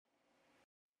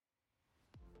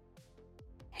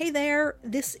Hey there,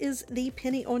 this is the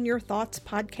Penny on Your Thoughts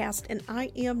podcast, and I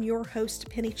am your host,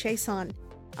 Penny Chason.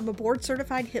 I'm a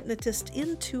board-certified hypnotist,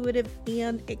 intuitive,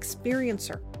 and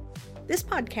experiencer. This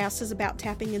podcast is about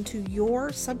tapping into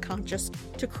your subconscious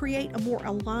to create a more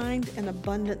aligned and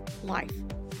abundant life.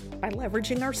 By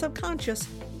leveraging our subconscious,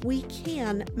 we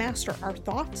can master our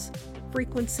thoughts,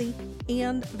 frequency,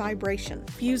 and vibration.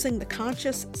 Fusing the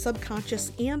conscious,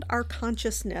 subconscious, and our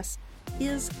consciousness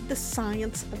is the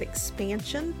science of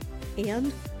expansion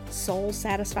and soul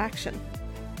satisfaction.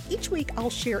 Each week, I'll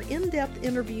share in-depth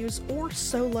interviews or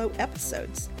solo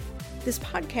episodes. This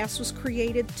podcast was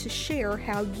created to share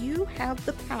how you have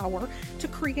the power to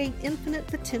create infinite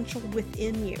potential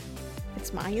within you.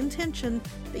 It's my intention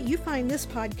that you find this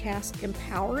podcast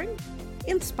empowering,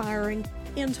 inspiring,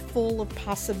 and full of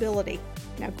possibility.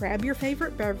 Now grab your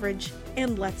favorite beverage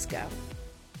and let's go.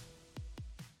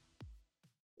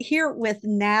 Here with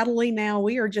Natalie now,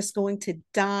 we are just going to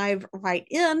dive right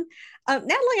in.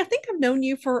 Natalie, I think I've known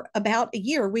you for about a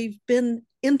year. We've been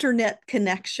internet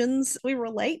connections. We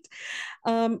relate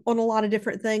on a lot of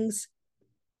different things.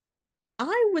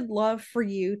 I would love for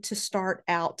you to start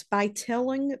out by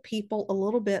telling people a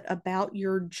little bit about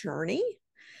your journey,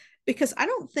 because I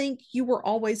don't think you were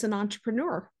always an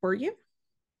entrepreneur, were you?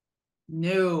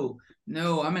 No,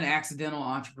 I'm an accidental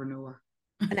entrepreneur.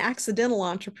 An accidental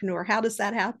entrepreneur. How does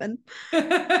that happen?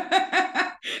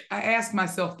 I ask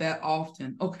myself that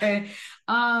often. Okay.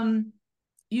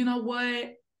 You know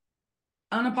what?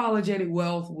 Unapologetic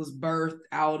wealth was birthed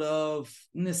out of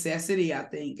necessity, I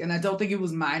think. And I don't think it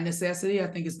was my necessity. I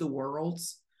think it's the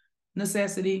world's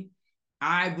necessity.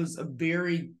 I was a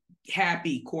very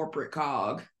happy corporate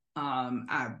cog.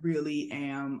 I really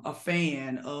am a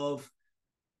fan of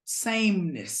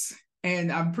sameness,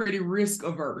 and I'm pretty risk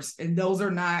averse. And those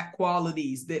are not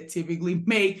qualities that typically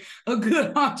make a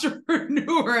good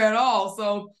entrepreneur at all.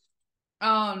 So,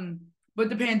 but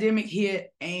the pandemic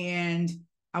hit and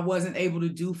I wasn't able to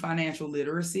do financial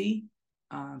literacy,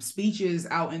 speeches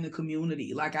out in the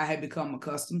community like I had become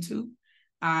accustomed to.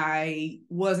 I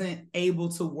wasn't able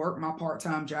to work my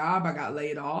part-time job. I got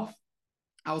laid off.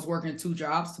 I was working 2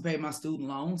 jobs to pay my student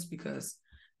loans because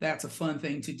that's a fun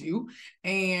thing to do.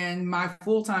 And my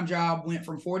full-time job went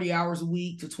from 40 hours a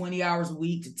week to 20 hours a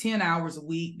week to 10 hours a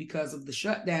week because of the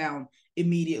shutdown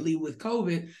immediately with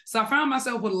COVID. So I found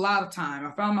myself with a lot of time.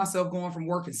 I found myself going from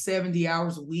working 70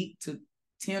 hours a week to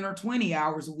 10 or 20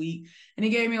 hours a week. And it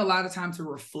gave me a lot of time to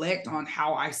reflect on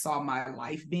how I saw my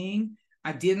life being.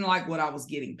 I didn't like what I was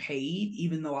getting paid,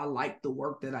 even though I liked the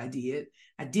work that I did.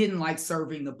 I didn't like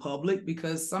serving the public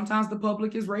because sometimes the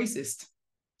public is racist.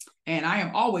 And I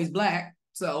am always Black.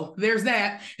 So there's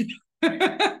that. So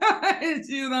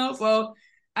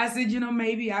I said,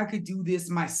 maybe I could do this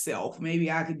myself.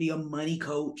 Maybe I could be a money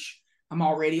coach. I'm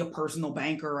already a personal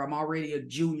banker. I'm already a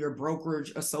junior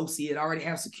brokerage associate. I already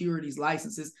have securities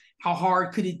licenses. How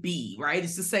hard could it be, right?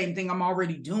 It's the same thing I'm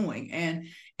already doing. And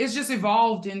it's just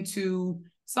evolved into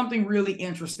something really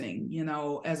interesting.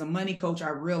 As a money coach, I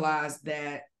realized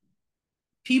that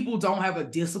people don't have a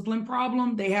discipline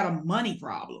problem. They had a money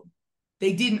problem.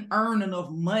 They didn't earn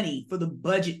enough money for the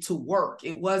budget to work.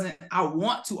 It wasn't, I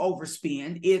want to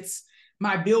overspend. It's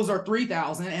my bills are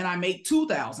 $3,000 and I make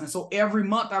 $2,000. So every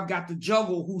month I've got to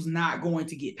juggle who's not going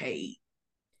to get paid.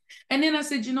 And then I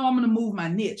said, I'm going to move my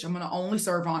niche. I'm going to only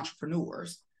serve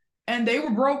entrepreneurs. And they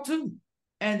were broke too.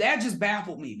 And that just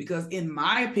baffled me because in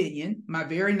my opinion, my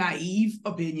very naive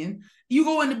opinion, you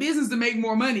go into business to make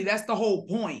more money. That's the whole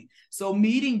point. So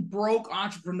meeting broke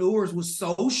entrepreneurs was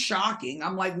so shocking.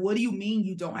 I'm like, what do you mean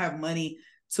you don't have money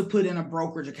to put in a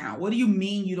brokerage account? What do you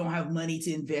mean you don't have money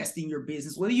to invest in your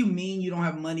business? What do you mean you don't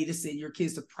have money to send your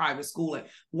kids to private school? Like,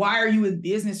 why are you in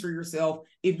business for yourself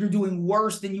if you're doing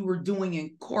worse than you were doing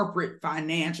in corporate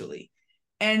financially?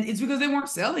 And it's because they weren't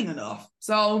selling enough.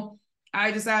 So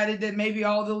I decided that maybe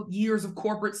all the years of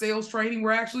corporate sales training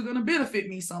were actually going to benefit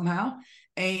me somehow.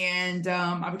 And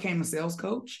I became a sales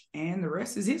coach, and the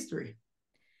rest is history.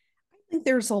 I think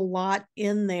there's a lot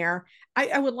in there.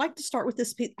 I would like to start with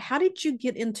this. How did you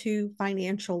get into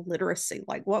financial literacy?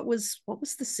 Like what was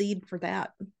the seed for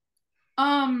that?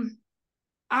 I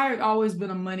had always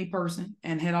been a money person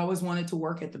and had always wanted to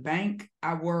work at the bank.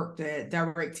 I worked at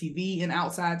DirecTV in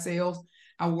outside sales.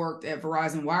 I worked at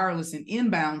Verizon Wireless in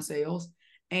inbound sales,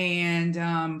 and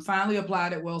finally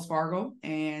applied at Wells Fargo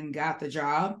and got the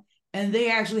job. And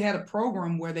they actually had a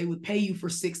program where they would pay you for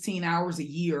 16 hours a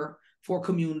year for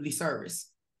community service.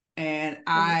 And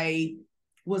I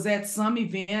was at some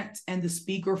event and the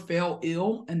speaker fell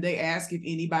ill and they asked if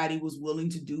anybody was willing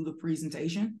to do the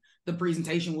presentation. the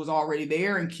presentation was already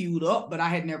there and queued up, but I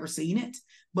had never seen it.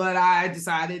 But I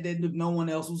decided that if no one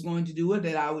else was going to do it,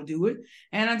 that I would do it.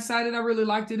 And I decided I really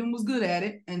liked it and was good at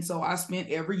it. And so I spent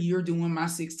every year doing my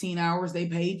 16 hours they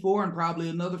paid for and probably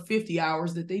another 50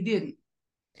 hours that they didn't.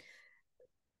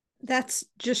 That's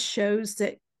just shows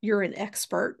that you're an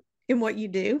expert in what you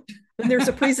do. When there's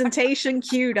a presentation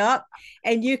queued up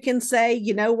and you can say,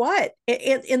 you know what,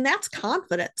 and that's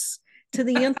confidence to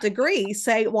the nth degree.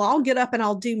 Say, well, I'll get up and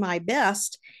I'll do my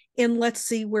best and let's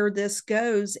see where this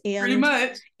goes, Pretty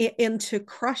much. And to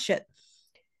crush it.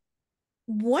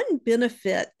 One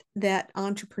benefit that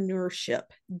entrepreneurship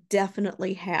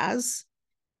definitely has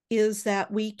is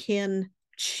that we can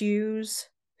choose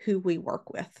who we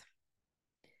work with.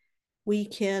 We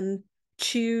can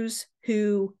choose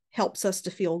who helps us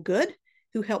to feel good,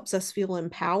 who helps us feel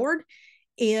empowered,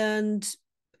 and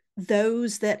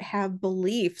those that have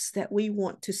beliefs that we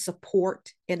want to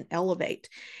support and elevate.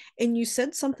 And you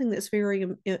said something that's very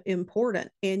important,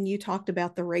 and you talked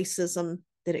about the racism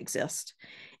that exists.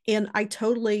 And I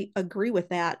totally agree with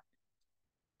that.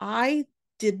 I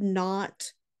did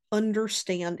not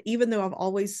understand, even though I've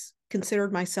always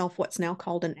considered myself what's now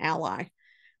called an ally,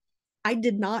 I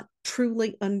did not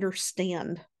truly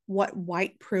understand what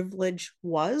white privilege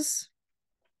was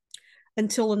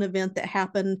until an event that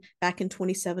happened back in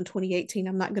 2018.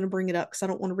 I'm not going to bring it up because I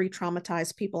don't want to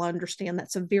re-traumatize people. I understand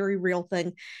that's a very real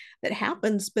thing that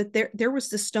happens, but there was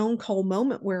this stone cold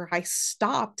moment where I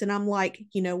stopped and I'm like,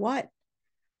 you know what?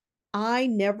 I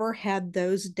never had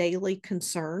those daily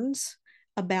concerns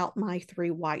about my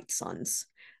 3 white sons.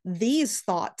 These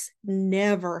thoughts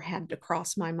never had to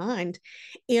cross my mind.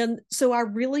 And so I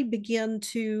really began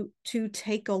to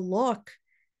take a look.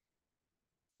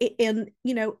 And,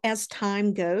 you know, as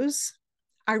time goes,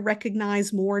 I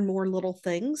recognize more and more little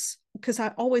things because I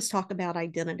always talk about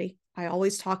identity. I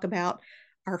always talk about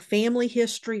our family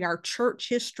history, our church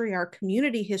history, our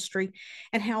community history,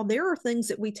 and how there are things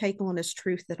that we take on as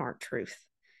truth that aren't truth,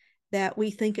 that we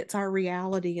think it's our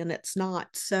reality and it's not.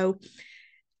 So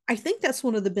I think that's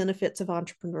one of the benefits of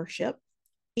entrepreneurship.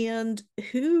 And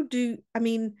who do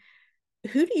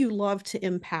you love to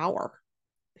empower?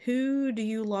 Who do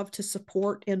you love to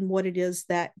support in what it is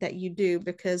that you do?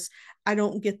 Because I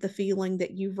don't get the feeling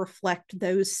that you reflect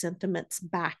those sentiments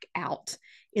back out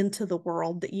into the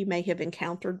world that you may have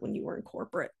encountered when you were in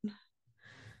corporate.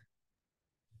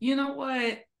 You know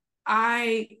what?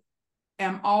 I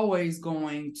am always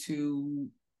going to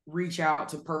reach out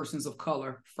to persons of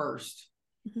color first.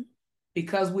 Mm-hmm.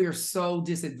 Because we are so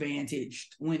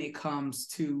disadvantaged when it comes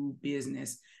to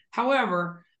business.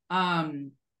 However,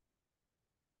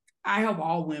 I help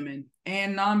all women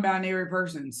and non-binary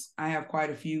persons. I have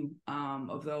quite a few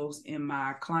of those in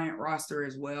my client roster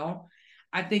as well.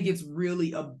 I think it's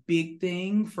really a big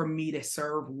thing for me to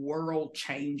serve world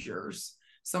changers.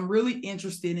 So I'm really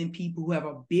interested in people who have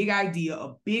a big idea,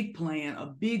 a big plan, a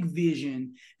big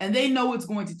vision, and they know it's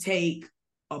going to take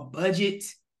a budget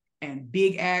and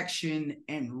big action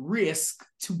and risk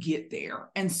to get there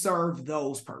and serve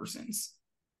those persons.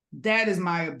 That is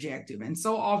my objective. And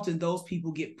so often those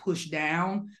people get pushed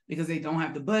down because they don't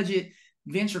have the budget.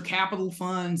 Venture capital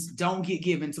funds don't get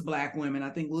given to Black women. I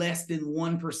think less than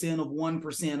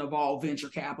 1% of all venture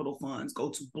capital funds go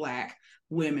to Black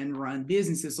women run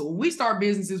businesses. So when we start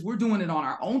businesses, we're doing it on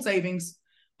our own savings,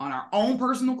 on our own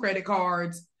personal credit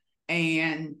cards,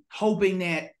 and hoping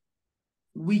that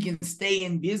we can stay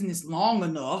in business long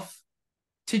enough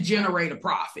to generate a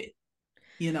profit.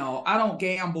 You know, I don't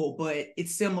gamble, but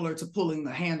it's similar to pulling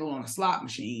the handle on a slot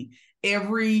machine.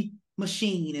 Every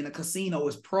machine in a casino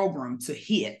is programmed to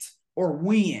hit or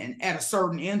win at a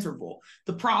certain interval.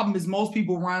 The problem is most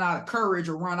people run out of courage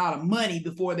or run out of money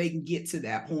before they can get to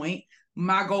that point.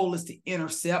 My goal is to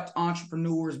intercept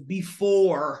entrepreneurs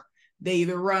before they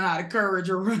either run out of courage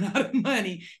or run out of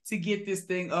money to get this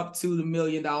thing up to the $1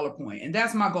 million point. And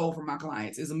that's my goal for my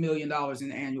clients, is $1 million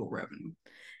in annual revenue.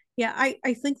 Yeah,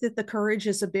 I think that the courage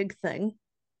is a big thing.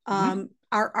 Mm-hmm.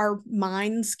 Our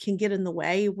minds can get in the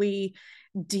way. We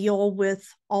deal with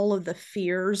all of the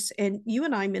fears, and you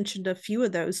and I mentioned a few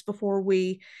of those before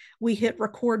we hit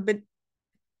record, but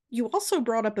you also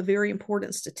brought up a very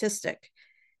important statistic.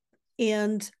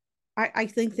 And I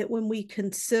think that when we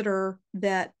consider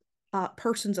that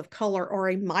persons of color are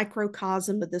a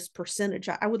microcosm of this percentage,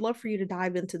 I would love for you to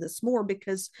dive into this more,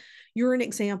 because you're an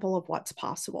example of what's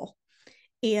possible.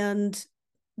 And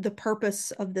the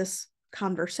purpose of this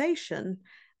conversation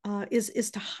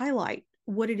is to highlight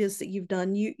what it is that you've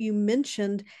done. You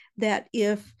mentioned that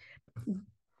if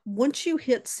once you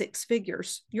hit 6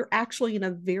 figures, you're actually in a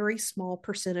very small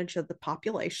percentage of the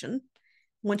population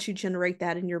once you generate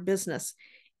that in your business.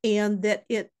 and that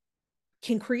it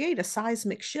can create a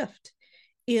seismic shift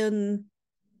in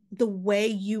the way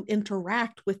you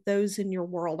interact with those in your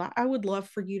world. I would love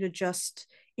for you to just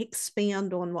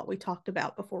expand on what we talked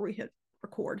about before we hit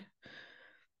record.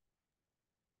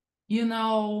 You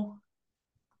know,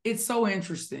 it's so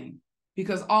interesting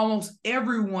because almost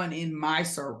everyone in my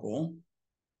circle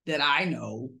that I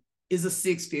know is a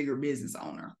six-figure business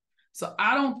owner. So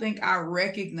I don't think I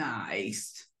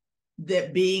recognized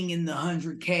that being in the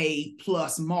 100K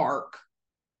plus mark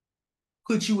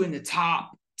puts you in the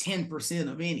top 10%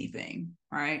 of anything,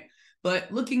 right?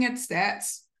 But looking at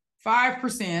stats,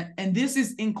 5%, and this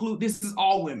is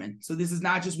all women. So this is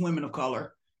not just women of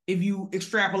color. If you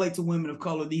extrapolate to women of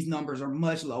color, these numbers are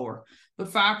much lower. But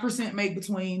 5% make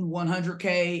between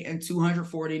 100K and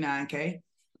 249K.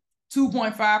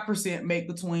 2.5% make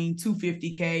between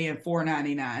 250K and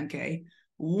 499K.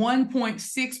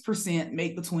 1.6%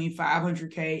 make between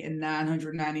 500K and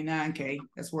 999K.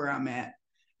 That's where I'm at.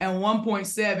 And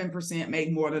 1.7%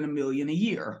 make more than $1 million a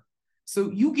year.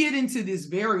 So you get into this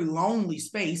very lonely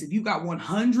space. If you've got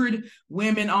 100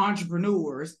 women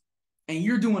entrepreneurs and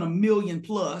you're doing $1 million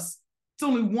plus, it's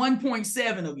only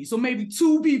 1.7 of you. So maybe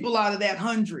 2 people out of that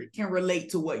 100 can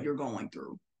relate to what you're going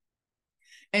through.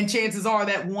 And chances are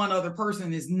that one other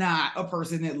person is not a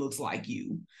person that looks like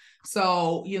you.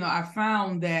 So, I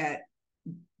found that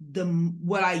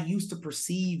what I used to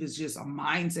perceive is just a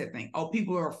mindset thing. Oh,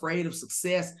 people are afraid of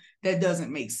success. That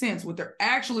doesn't make sense. What they're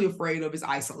actually afraid of is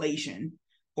isolation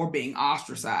or being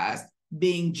ostracized,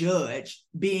 being judged,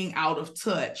 being out of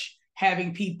touch,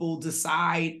 having people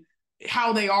decide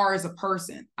how they are as a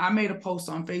person. I made a post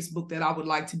on Facebook that I would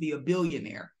like to be a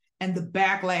billionaire. And the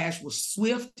backlash was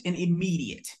swift and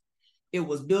immediate. It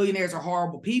was billionaires are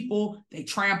horrible people. They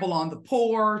trample on the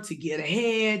poor to get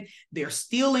ahead. They're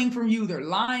stealing from you. They're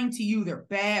lying to you. They're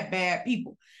bad, bad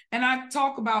people. And I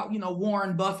talk about,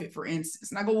 Warren Buffett, for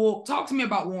instance. And I go, well, talk to me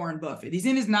about Warren Buffett. He's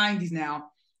in his 90s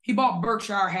now. He bought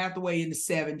Berkshire Hathaway in the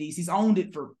 70s. He's owned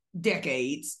it for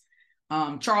decades.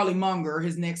 Charlie Munger,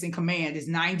 his next in command, is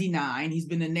 99. He's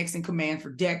been the next in command for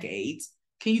decades.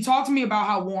 Can you talk to me about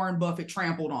how Warren Buffett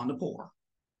trampled on the poor?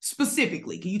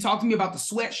 Specifically, can you talk to me about the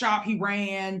sweatshop he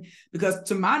ran? Because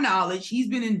to my knowledge, he's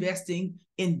been investing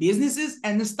in businesses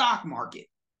and the stock market.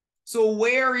 So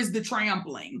where is the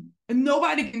trampling? And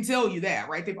nobody can tell you that,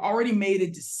 right? They've already made a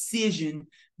decision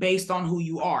based on who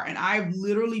you are. And I've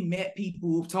literally met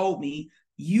people who've told me,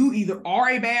 you either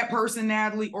are a bad person,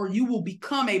 Natalie, or you will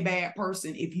become a bad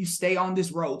person if you stay on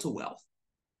this road to wealth.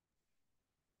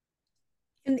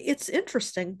 And it's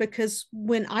interesting because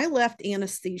when I left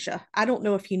anesthesia, I don't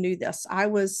know if you knew this, I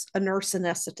was a nurse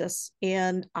anesthetist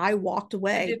and I walked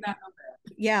away. I did not know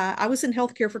that. Yeah, I was in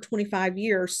healthcare for 25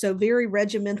 years. So very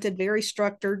regimented, very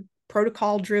structured,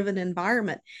 protocol driven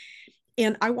environment.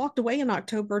 And I walked away in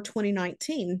October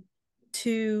 2019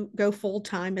 to go full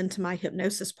time into my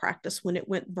hypnosis practice when it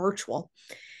went virtual.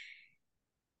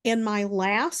 And my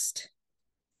last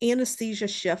anesthesia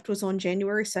shift was on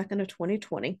January 2nd of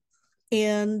 2020.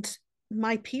 And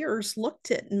my peers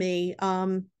looked at me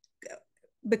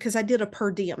because I did a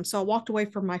per diem. So I walked away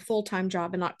from my full-time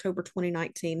job in October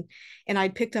 2019 and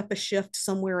I'd picked up a shift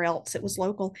somewhere else. It was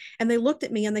local. And they looked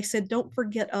at me and they said, don't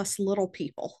forget us little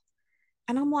people.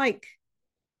 And I'm like,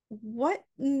 what?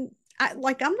 I'm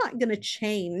not going to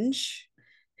change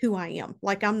who I am.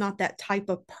 Like, I'm not that type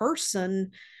of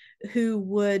person who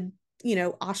would,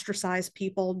 ostracize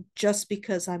people just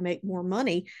because I make more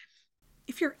money.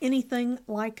 If you're anything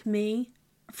like me,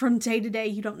 from day to day,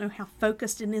 you don't know how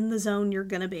focused and in the zone you're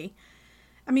going to be.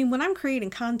 I mean, when I'm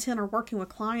creating content or working with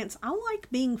clients, I like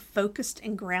being focused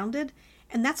and grounded,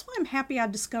 and that's why I'm happy I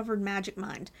discovered Magic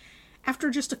Mind. After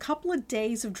just a couple of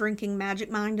days of drinking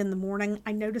Magic Mind in the morning,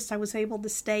 I noticed I was able to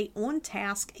stay on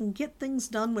task and get things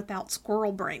done without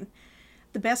squirrel brain.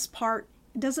 The best part,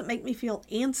 it doesn't make me feel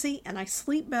antsy, and I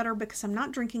sleep better because I'm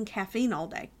not drinking caffeine all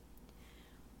day.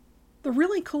 The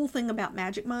really cool thing about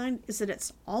Magic Mind is that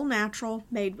it's all natural,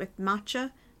 made with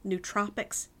matcha,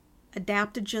 nootropics,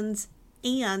 adaptogens,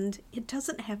 and it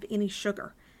doesn't have any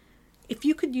sugar. If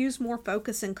you could use more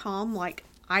focus and calm like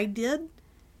I did,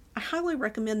 I highly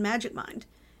recommend Magic Mind.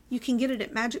 You can get it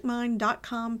at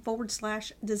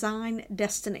magicmind.com/design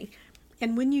destiny.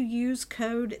 And when you use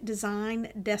code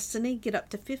Design Destiny, get up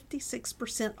to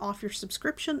 56% off your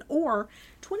subscription or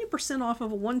 20% off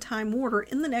of a one-time order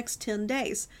in the next 10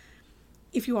 days.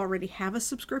 If you already have a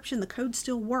subscription, the code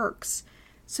still works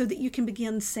so that you can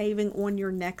begin saving on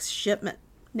your next shipment.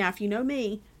 Now, if you know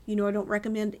me, you know I don't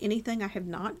recommend anything I have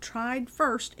not tried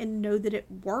first and know that it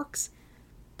works.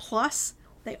 Plus,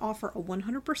 they offer a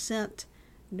 100%,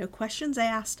 no questions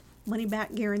asked, money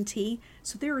back guarantee,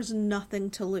 so there is nothing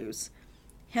to lose.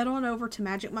 Head on over to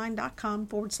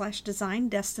magicmind.com/design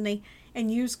destiny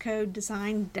and use code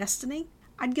design destiny.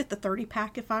 I'd get the 30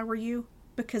 pack if I were you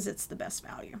because it's the best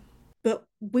value. But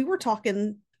we were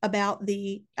talking about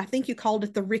I think you called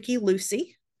it the Ricky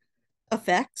Lucy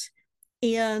effect,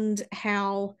 and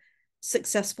how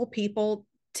successful people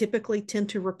typically tend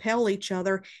to repel each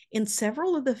other in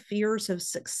several of the fears of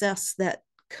success that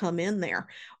come in there.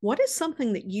 What is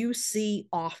something that you see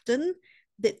often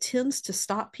that tends to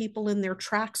stop people in their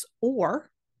tracks, or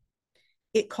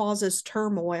it causes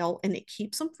turmoil and it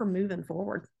keeps them from moving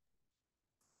forward?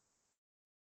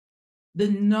 The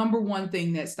number one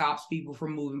thing that stops people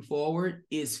from moving forward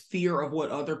is fear of what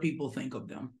other people think of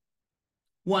them.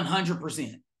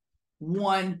 100%.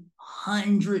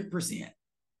 100%.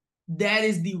 That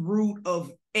is the root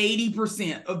of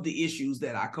 80% of the issues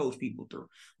that I coach people through.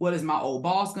 What is my old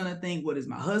boss going to think? What is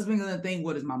my husband going to think?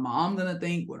 What is my mom going to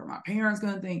think? What are my parents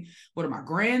going to think? What are my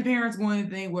grandparents going to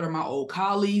think? What are my old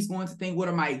colleagues going to think? What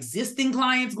are my existing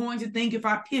clients going to think if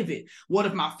I pivot? What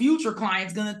if my future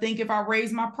clients going to think if I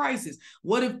raise my prices?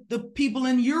 What if the people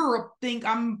in Europe think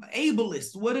I'm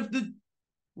ableist? What if?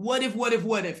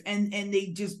 And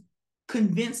they just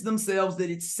convince themselves that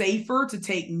it's safer to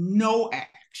take no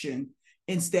action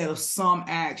instead of some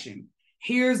action.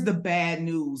 Here's the bad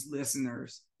news,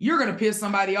 listeners. You're going to piss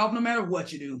somebody off no matter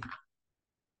what you do.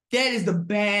 That is the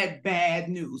bad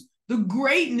news. The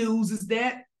great news is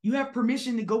that you have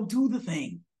permission to go do the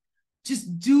thing.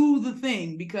 Just do the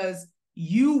thing, because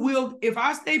you will. If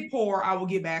I stay poor, I will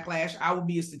get backlash. I will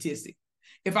be a statistic.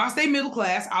 If I stay middle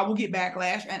class, I will get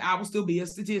backlash and I will still be a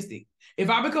statistic. If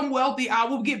I become wealthy, I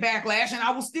will get backlash and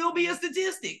I will still be a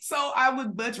statistic. So I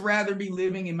would much rather be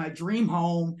living in my dream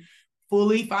home,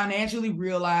 fully financially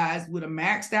realized, with a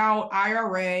maxed out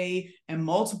IRA and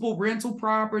multiple rental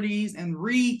properties and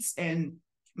REITs and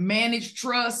managed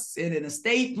trusts and an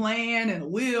estate plan and a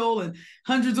will and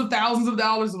hundreds of thousands of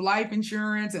dollars of life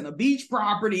insurance and a beach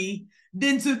property,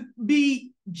 than to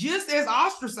be just as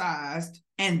ostracized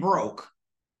and broke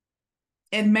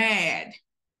and mad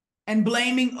and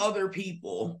blaming other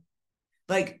people.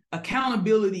 Like,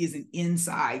 accountability is an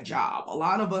inside job. A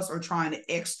lot of us are trying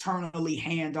to externally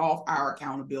hand off our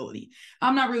accountability.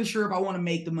 I'm not really sure if I want to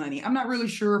make the money. I'm not really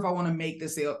sure if I want to make the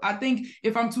sale. I think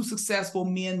if I'm too successful,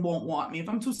 men won't want me. If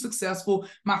I'm too successful,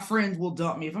 my friends will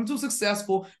dump me. If I'm too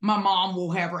successful, my mom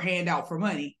will have her hand out for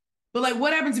money. But like,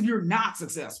 what happens if you're not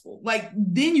successful? Like,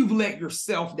 then you've let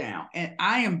yourself down. And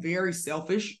I am very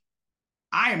selfish.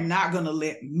 I am not going to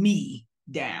let me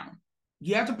down.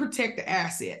 You have to protect the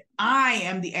asset. I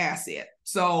am the asset.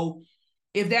 So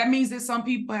if that means that some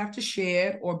people have to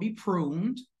shed or be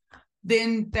pruned,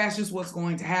 then that's just what's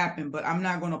going to happen. But I'm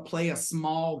not going to play a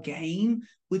small game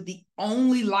with the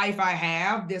only life I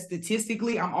have that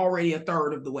statistically I'm already a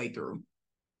third of the way through.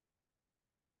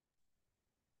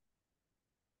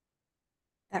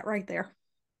 That right there.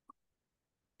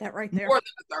 More than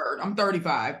a third. I'm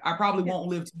 35. I probably won't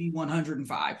live to be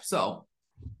 105. So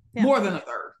more than a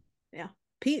third. Yeah.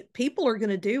 People are going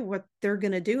to do what they're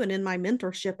going to do. And in my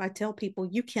mentorship, I tell people,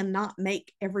 you cannot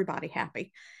make everybody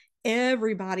happy.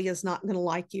 Everybody is not going to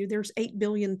like you. There's 8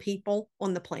 billion people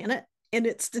on the planet, and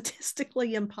it's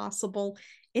statistically impossible.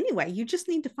 Anyway, you just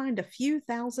need to find a few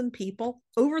thousand people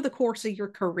over the course of your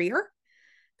career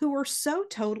who are so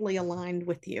totally aligned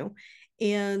with you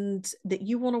and that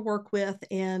you want to work with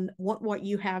and want what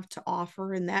you have to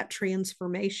offer in that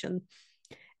transformation.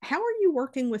 How are you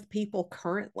working with people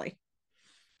currently?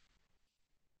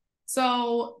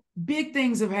 So big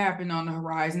things have happened on the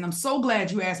horizon. I'm so glad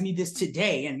you asked me this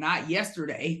today and not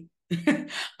yesterday.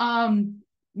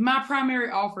 My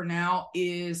primary offer now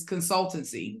is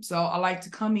consultancy. So I like to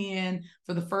come in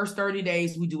for the first 30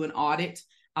 days. We do an audit.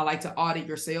 I like to audit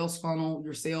your sales funnel,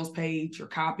 your sales page, your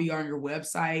copy on your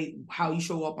website, how you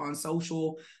show up on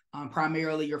social,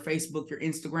 primarily your Facebook, your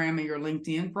Instagram, and your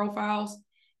LinkedIn profiles.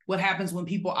 What happens when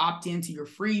people opt into your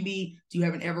freebie? Do you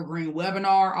have an evergreen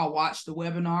webinar? I'll watch the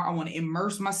webinar. I want to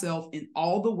immerse myself in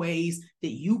all the ways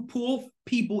that you pull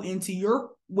people into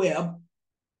your web.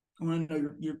 I want to know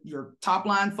your top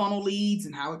line funnel leads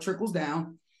and how it trickles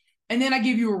down. And then I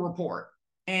give you a report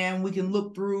and we can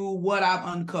look through what I've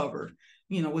uncovered.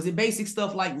 You know, was it basic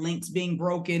stuff like links being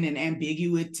broken and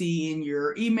ambiguity in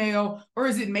your email? Or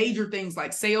is it major things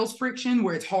like sales friction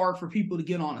where it's hard for people to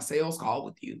get on a sales call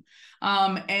with you?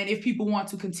 And if people want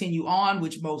to continue on,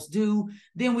 which most do,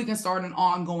 then we can start an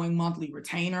ongoing monthly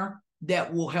retainer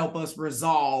that will help us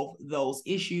resolve those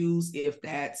issues. If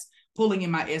that's pulling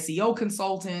in my SEO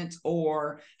consultant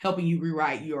or helping you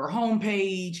rewrite your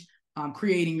homepage,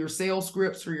 creating your sales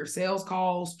scripts for your sales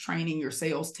calls, training your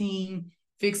sales team,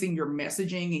 fixing your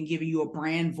messaging, and giving you a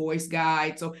brand voice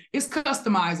guide. So it's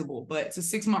customizable, but it's a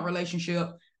 6-month relationship.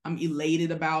 I'm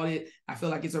elated about it. I feel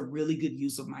like it's a really good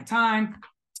use of my time.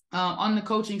 On the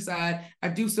coaching side, I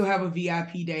do still have a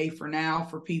VIP day for now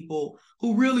for people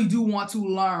who really do want to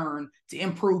learn to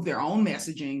improve their own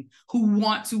messaging, who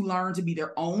want to learn to be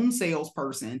their own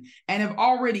salesperson, and have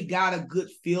already got a good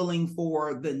feeling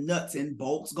for the nuts and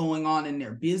bolts going on in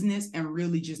their business and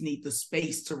really just need the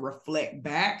space to reflect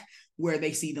back where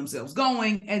they see themselves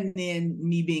going, and then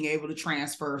me being able to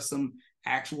transfer some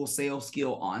actual sales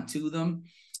skill onto them.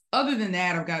 Other than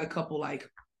that, I've got a couple like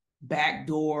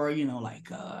backdoor, like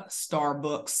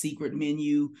Starbucks secret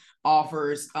menu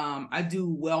offers. I do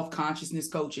wealth consciousness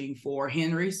coaching for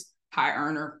Henry's, high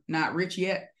earner, not rich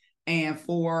yet, and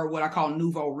for what I call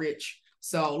nouveau rich.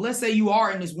 So let's say you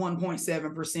are in this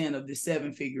 1.7% of this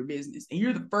 7-figure business and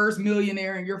you're the first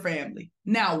millionaire in your family.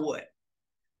 Now what?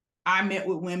 I met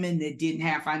with women that didn't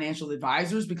have financial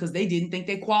advisors because they didn't think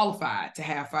they qualified to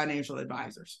have financial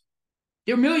advisors.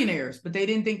 They're millionaires, but they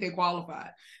didn't think they qualified.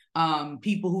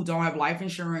 People who don't have life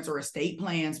insurance or estate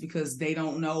plans because they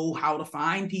don't know how to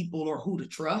find people or who to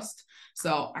trust.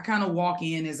 So I kind of walk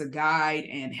in as a guide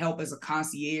and help as a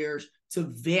concierge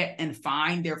to vet and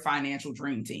find their financial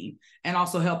dream team, and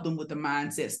also help them with the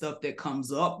mindset stuff that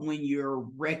comes up when you're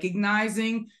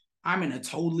recognizing I'm in a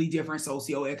totally different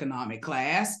socioeconomic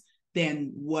class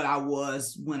than what I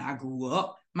was when I grew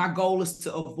up. My goal is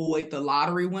to avoid the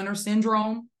lottery winner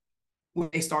syndrome, where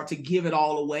they start to give it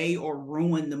all away or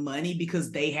ruin the money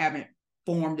because they haven't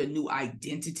formed a new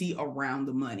identity around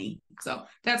the money. So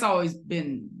that's always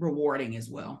been rewarding as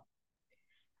well.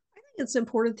 I think it's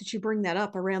important that you bring that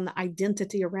up around the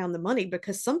identity around the money,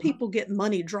 because some people get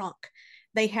money drunk.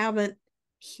 They haven't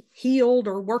healed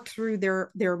or worked through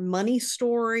their money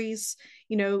stories.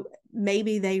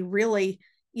 Maybe they really,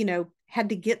 had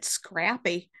to get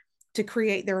scrappy to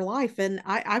create their life. And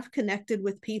I've connected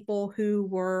with people who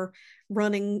were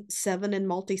running 7 and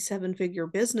multi-7-figure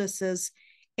businesses,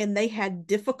 and they had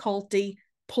difficulty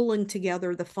pulling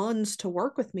together the funds to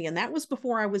work with me. And that was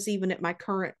before I was even at my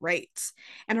current rates.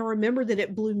 And I remember that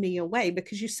it blew me away,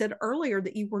 because you said earlier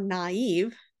that you were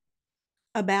naive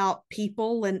about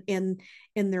people and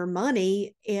their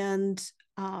money, and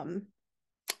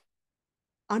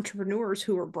entrepreneurs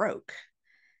who are broke,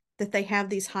 that they have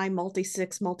these high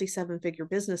multi-6, multi-7-figure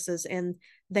businesses and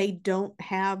they don't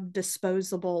have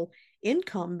disposable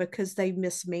income because they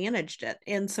mismanaged it.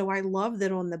 And so I love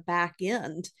that on the back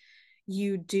end,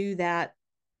 you do that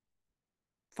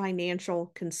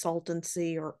financial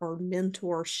consultancy or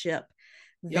mentorship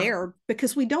there. Yep.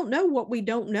 Because we don't know what we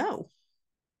don't know.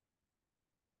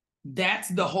 That's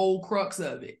the whole crux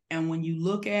of it. And when you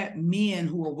look at men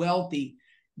who are wealthy,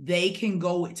 they can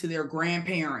go to their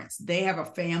grandparents. They have a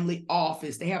family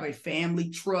office. They have a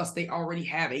family trust. They already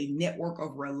have a network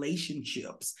of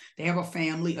relationships. They have a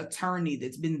family attorney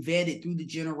that's been vetted through the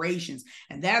generations.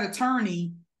 And that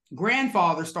attorney,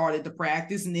 grandfather started the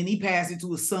practice, and then he passed it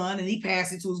to his son, and he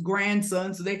passed it to his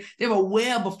grandson. So they have a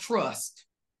web of trust.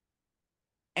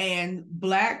 And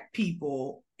Black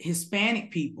people, Hispanic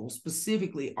people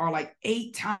specifically, are like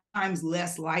 8 times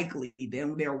less likely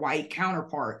than their white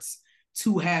counterparts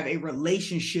to have a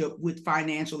relationship with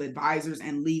financial advisors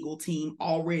and legal team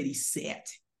already set.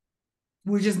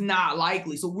 We're just not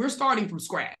likely. So we're starting from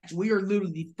scratch. We are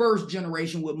literally the first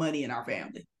generation with money in our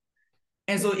family.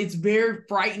 And so it's very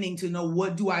frightening to know,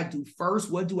 what do I do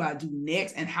first? What do I do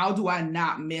next? And how do I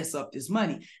not mess up this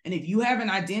money? And if you have an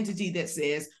identity that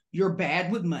says you're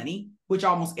bad with money, which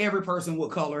almost every person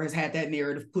with color has had that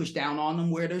narrative pushed down on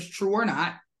them, whether it's true or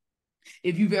not.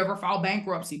 If you've ever filed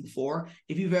bankruptcy before,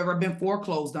 if you've ever been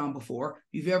foreclosed on before,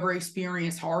 if you've ever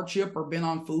experienced hardship or been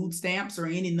on food stamps or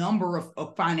any number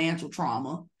of financial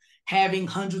trauma, having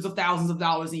hundreds of thousands of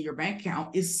dollars in your bank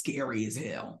account is scary as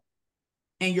hell.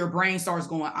 And your brain starts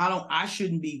going, I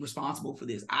shouldn't be responsible for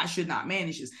this. I should not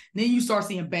manage this. And then you start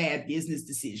seeing bad business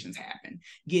decisions happen,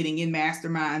 getting in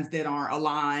masterminds that aren't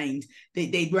aligned.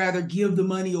 They'd rather give the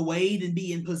money away than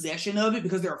be in possession of it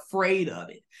because they're afraid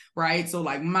of it, right? So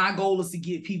like my goal is to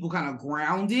get people kind of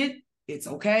grounded. It's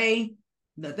okay.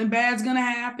 Nothing bad's going to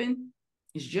happen.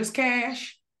 It's just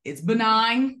cash. It's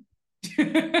benign.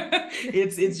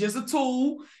 It's just a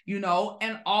tool,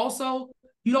 and also,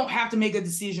 you don't have to make a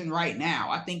decision right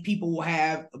now. I think people will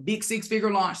have a big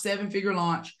 6-figure launch, 7-figure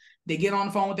launch. They get on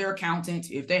the phone with their accountant,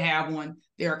 if they have one.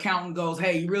 Their accountant goes,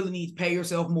 hey, you really need to pay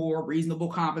yourself more, reasonable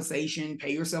compensation,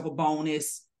 pay yourself a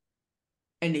bonus.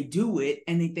 And they do it,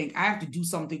 and they think, I have to do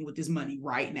something with this money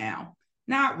right now.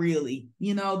 Not really.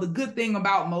 You know, the good thing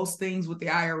about most things with the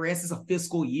IRS is a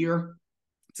fiscal year.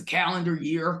 It's a calendar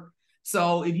year.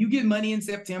 So if you get money in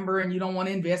September and you don't want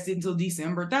to invest it until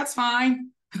December, that's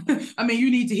fine. I mean,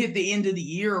 you need to hit the end of the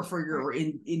year for your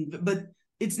but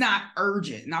it's not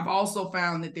urgent. And I've also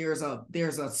found that there's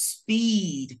a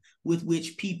speed with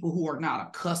which people who are not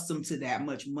accustomed to that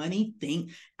much money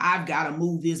think, I've got to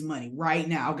move this money right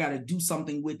now. I've got to do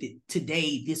something with it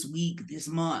today, this week, this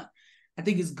month. I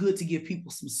think it's good to give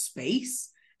people some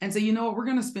space and say, you know what, we're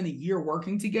going to spend a year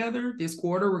working together. This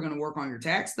quarter, we're going to work on your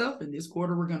tax stuff. And this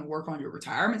quarter, we're going to work on your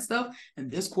retirement stuff.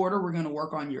 And this quarter, we're going to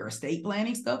work on your estate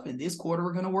planning stuff. And this quarter,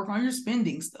 we're going to work on your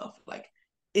spending stuff. Like,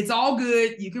 it's all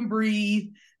good. You can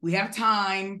breathe. We have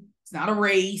time. It's not a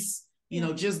race. You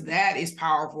know, just that is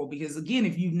powerful because, again,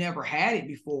 if you've never had it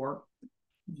before,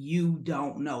 you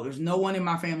don't know. There's no one in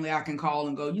my family I can call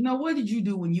and go, you know, what did you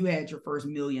do when you had your first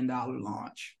 $1 million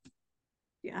launch?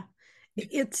 Yeah.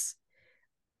 It's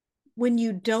when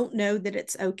you don't know that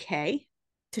it's okay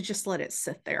to just let it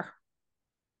sit there.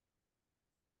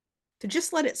 To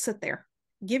just let it sit there.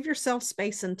 Give yourself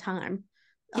space and time.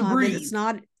 To breathe.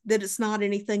 That it's not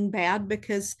anything bad,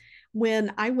 because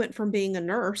when I went from being a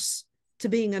nurse to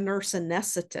being a nurse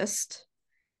anesthetist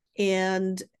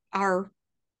and our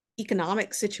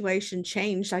economic situation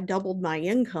changed, I doubled my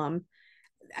income.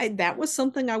 That was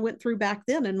something I went through back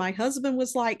then. And my husband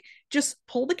was like, just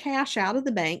pull the cash out of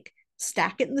the bank,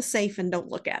 stack it in the safe, and don't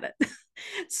look at it.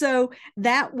 So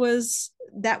that was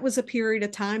a period of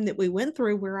time that we went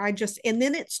through where and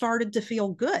then it started to feel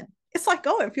good. It's like,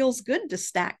 oh, it feels good to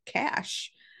stack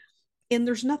cash. And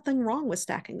there's nothing wrong with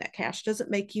stacking that cash. It doesn't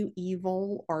make you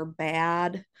evil or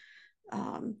bad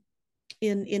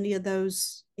in any of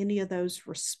those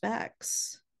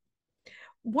respects.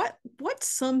 What's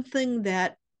something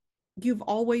that you've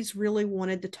always really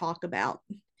wanted to talk about,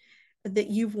 that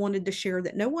you've wanted to share,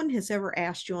 that no one has ever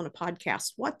asked you on a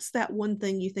podcast? What's that one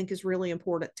thing you think is really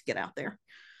important to get out there?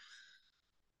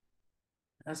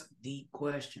 That's a deep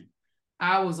question.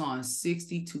 I was on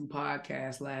 62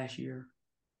 podcasts last year.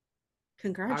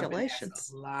 Congratulations. I've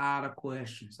asked a lot of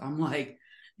questions. I'm like,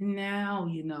 now,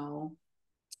 you know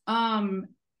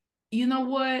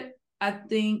what? I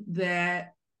think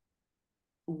that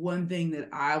one thing that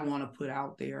I want to put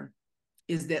out there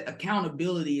is that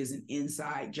accountability is an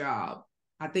inside job.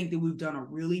 I think that we've done a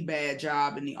really bad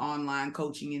job in the online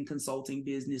coaching and consulting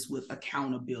business with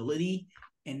accountability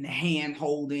and the hand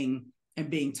holding and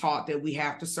being taught that we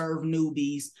have to serve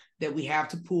newbies, that we have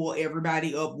to pull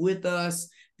everybody up with us,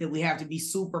 that we have to be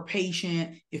super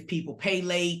patient. If people pay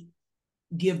late,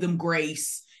 give them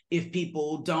grace. If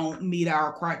people don't meet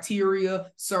our criteria,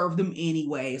 serve them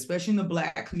anyway, especially in the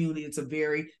Black community. It's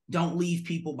don't leave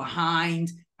people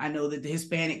behind. I know that the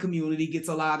Hispanic community gets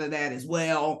a lot of that as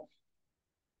well.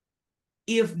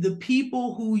 If the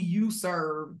people who you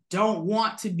serve don't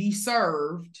want to be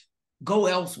served, go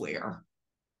elsewhere.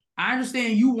 I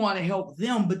understand you want to help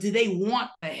them, but do they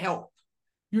want the help?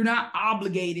 You're not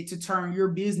obligated to turn your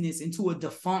business into a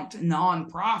defunct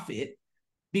nonprofit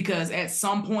because at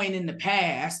some point in the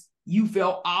past, you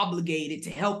felt obligated to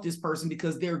help this person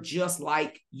because they're just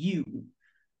like you.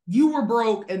 You were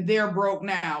broke and they're broke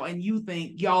now, and you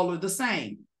think y'all are the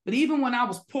same. But even when I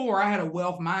was poor, I had a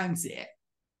wealth mindset.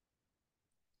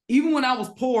 Even when I was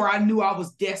poor, I knew I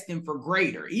was destined for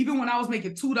greater. Even when I was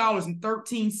making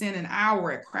 $2.13 an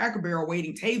hour at Cracker Barrel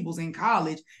waiting tables in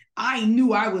college, I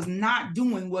knew I was not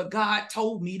doing what God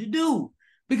told me to do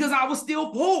because I was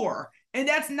still poor. And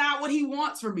that's not what he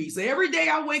wants for me. So every day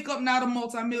I wake up not a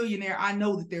multimillionaire, I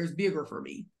know that there's bigger for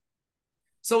me.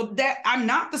 So that I'm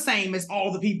not the same as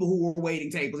all the people who were waiting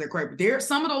tables at Cracker Barrel.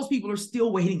 Some of those people are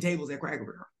still waiting tables at Cracker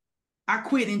Barrel. I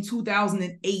quit in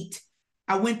 2008.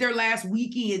 I went there last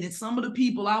weekend, and some of the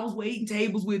people I was waiting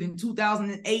tables with in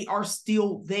 2008 are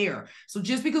still there. So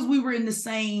just because we were in the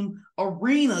same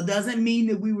arena doesn't mean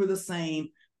that we were the same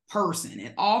person.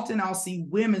 And often I'll see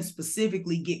women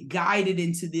specifically get guided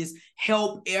into this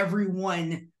help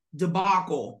everyone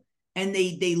debacle. And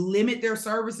they limit their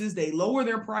services, they lower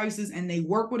their prices, and they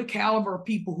work with a caliber of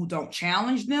people who don't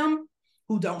challenge them,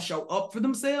 who don't show up for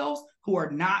themselves, who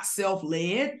are not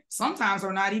self-led, sometimes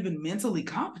are not even mentally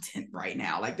competent right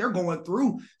now. Like they're going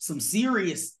through some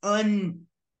serious unlearning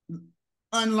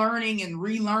and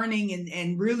relearning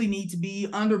and really need to be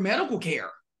under medical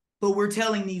care. But we're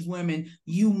telling these women,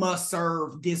 you must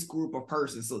serve this group of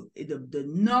persons. So the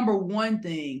number one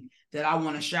thing that I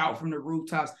want to shout from the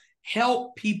rooftops,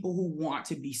 help people who want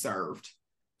to be served.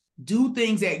 Do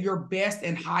things at your best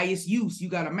and highest use. You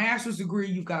got a master's degree,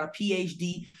 you've got a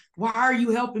PhD. Why are you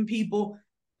helping people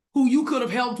who you could have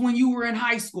helped when you were in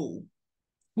high school?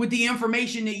 with the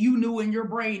information that you knew in your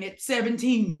brain at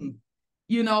 17.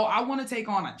 I want to take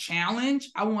on a challenge.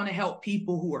 I want to help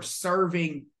people who are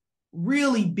serving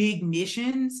really big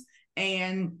missions,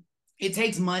 and it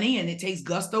takes money and it takes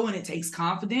gusto and it takes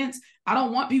confidence. I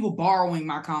don't want people borrowing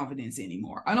my confidence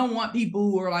anymore. I don't want people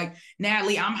who are like,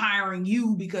 Natalie, I'm hiring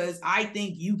you because I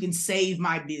think you can save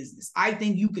my business. I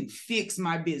think you can fix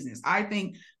my business. I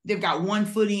think they've got one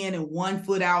foot in and one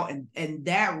foot out. And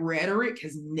that rhetoric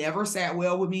has never sat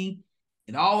well with me.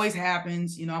 It always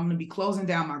happens. I'm going to be closing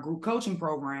down my group coaching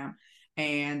program.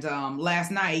 And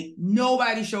last night,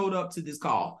 nobody showed up to this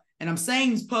call. And I'm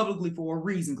saying this publicly for a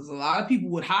reason, because a lot of people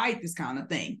would hide this kind of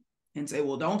thing and say,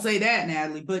 well, don't say that,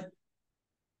 Natalie. But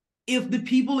if the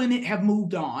people in it have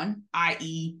moved on,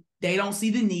 i.e., they don't see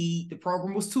the need, the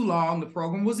program was too long, the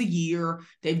program was a year,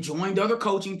 they've joined other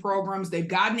coaching programs, they've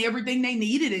gotten everything they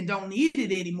needed and don't need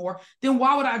it anymore, then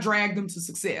why would I drag them to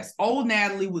success? Old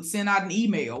Natalie would send out an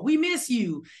email. We miss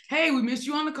you. Hey, we missed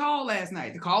you on the call last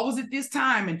night. The call was at this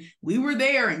time and we were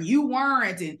there and you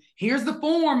weren't. And here's the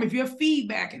form if you have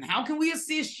feedback and how can we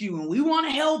assist you? And we want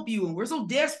to help you. And we're so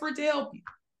desperate to help you.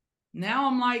 Now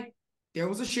I'm like, there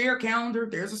was a shared calendar.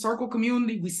 There's a circle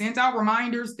community. We sent out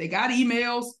reminders. They got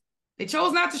emails. They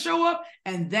chose not to show up,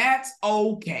 and that's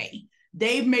okay.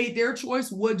 They've made their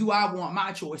choice. What do I want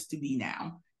my choice to be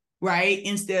now? Right?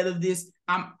 Instead of this,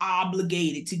 I'm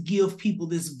obligated to give people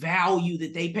this value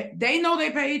that they pay. They know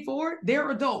they paid for it. They're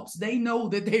adults. They know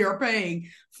that they are paying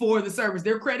for the service.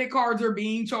 Their credit cards are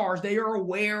being charged. They are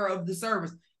aware of the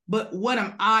service. But what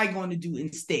am I going to do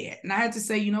instead? And I had to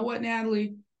say, you know what,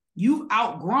 Natalie? You've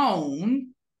outgrown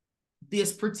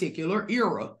this particular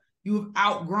era. You've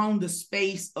outgrown the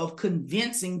space of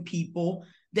convincing people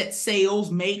that sales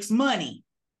makes money.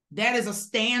 That is a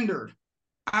standard.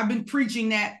 I've been preaching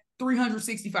that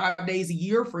 365 days a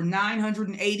year for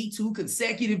 982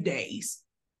 consecutive days.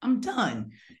 I'm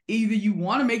done. Either you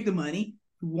want to make the money,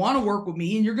 you want to work with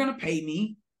me, and you're going to pay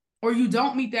me, or you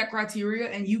don't meet that criteria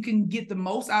and you can get the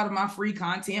most out of my free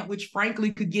content, which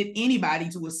frankly could get anybody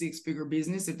to a six-figure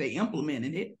business if they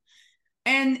implemented it.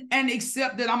 And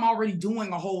accept that I'm already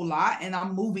doing a whole lot and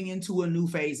I'm moving into a new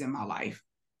phase in my life.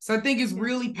 So I think it's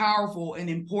really powerful and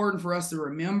important for us to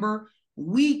remember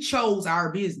we chose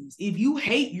our business. If you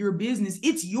hate your business,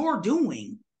 it's your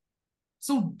doing.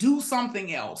 So do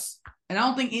something else. And I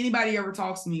don't think anybody ever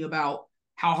talks to me about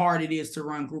how hard it is to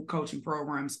run group coaching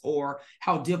programs or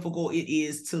how difficult it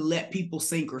is to let people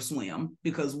sink or swim,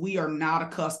 because we are not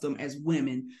accustomed as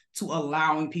women to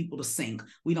allowing people to sink.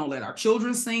 We don't let our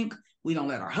children sink. We don't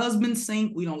let our husbands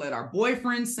sink. We don't let our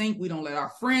boyfriends sink. We don't let our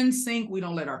friends sink. We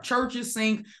don't let our churches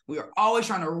sink. We are always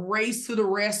trying to race to the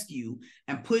rescue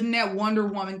and putting that Wonder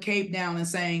Woman cape down and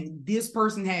saying this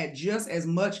person had just as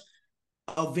much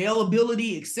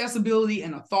availability, accessibility,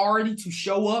 and authority to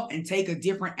show up and take a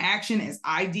different action as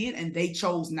I did, and they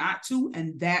chose not to,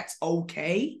 and that's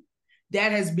okay.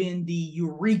 That has been the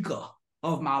eureka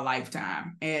of my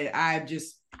lifetime, and I'm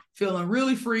just feeling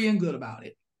really free and good about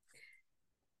it.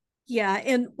 Yeah,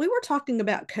 and we were talking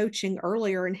about coaching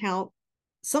earlier and how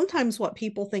sometimes what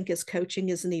people think is coaching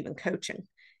isn't even coaching.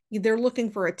 They're looking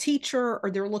for a teacher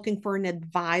or they're looking for an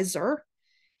advisor,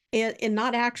 and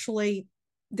not actually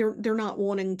they're not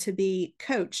wanting to be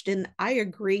coached. And I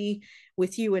agree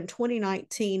with you. In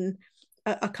 2019,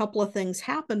 a couple of things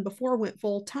happened. Before I went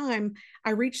full time, I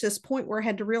reached this point where I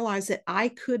had to realize that I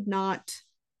could not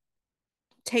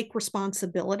take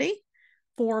responsibility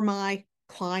for my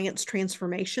client's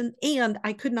transformation, and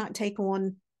I could not take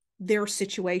on their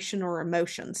situation or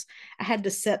emotions. I had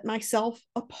to set myself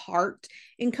apart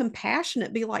and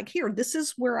compassionate, be like, here, this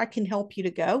is where I can help you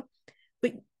to go.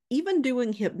 But even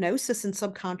doing hypnosis and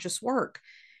subconscious work,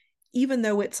 even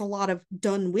though it's a lot of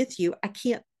done with you, I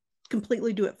can't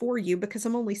completely do it for you because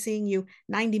I'm only seeing you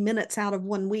 90 minutes out of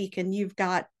 1 week, and you've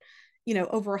got,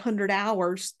 over 100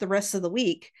 hours the rest of the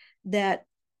week that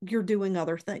you're doing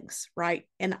other things, right?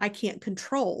 And I can't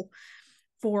control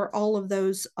for all of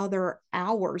those other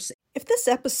hours. If this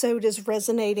episode is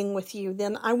resonating with you,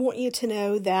 then I want you to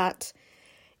know that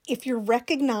if you're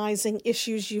recognizing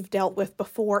issues you've dealt with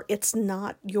before, it's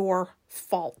not your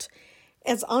fault.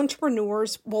 As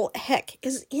entrepreneurs, well, heck,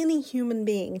 as any human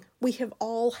being, we have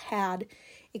all had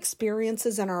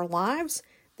experiences in our lives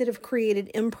that have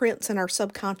created imprints in our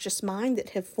subconscious mind that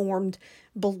have formed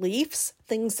beliefs,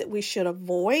 things that we should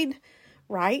avoid,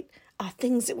 right?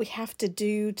 Things that we have to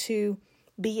do to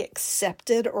be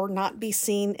accepted or not be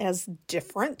seen as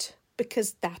different,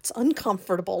 because that's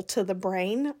uncomfortable to the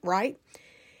brain, right?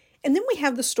 And then we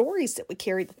have the stories that we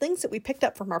carry, the things that we picked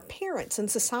up from our parents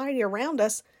and society around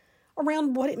us,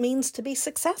 around what it means to be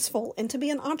successful and to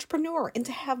be an entrepreneur and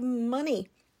to have money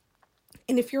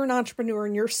And if you're an entrepreneur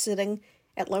and you're sitting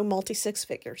at low multi six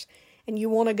figures and you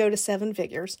want to go to seven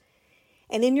figures,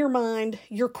 and in your mind,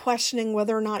 you're questioning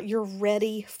whether or not you're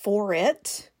ready for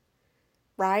it,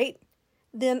 right?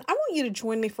 Then I want you to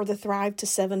join me for the Thrive to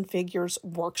Seven Figures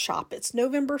workshop. It's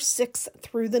November 6th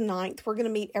through the 9th. We're going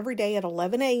to meet every day at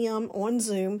 11 a.m. on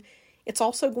Zoom. It's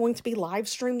also going to be live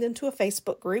streamed into a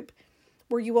Facebook group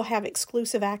where you will have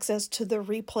exclusive access to the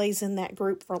replays in that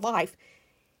group for life.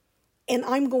 And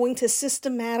I'm going to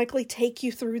systematically take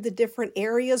you through the different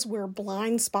areas where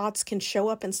blind spots can show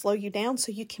up and slow you down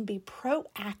so you can be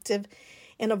proactive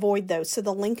and avoid those. So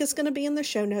the link is going to be in the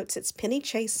show notes. It's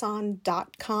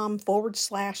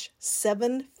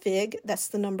pennychason.com/7fig. That's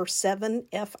the number 7,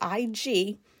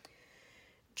 F-I-G.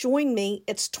 Join me.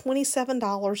 It's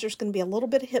 $27. There's going to be a little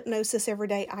bit of hypnosis every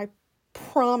day. I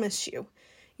promise you,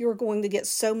 you're going to get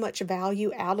so much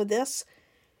value out of this.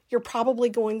 You're probably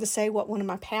going to say what one of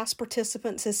my past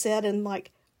participants has said, and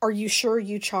like, are you sure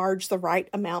you charge the right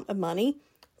amount of money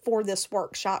for this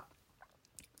workshop?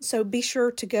 So be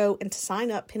sure to go and to sign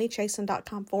up,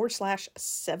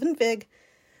 pennychason.com/7fig.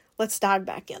 Let's dive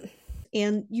back in.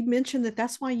 And you mentioned that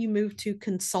that's why you moved to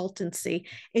consultancy.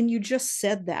 And you just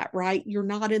said that, right? You're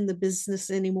not in the business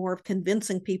anymore of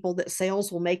convincing people that sales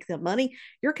will make them money.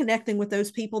 You're connecting with those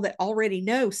people that already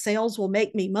know sales will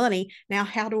make me money. Now,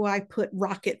 how do I put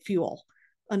rocket fuel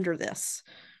under this?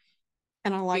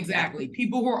 And I like exactly that.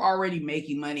 people who are already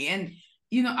making money. And,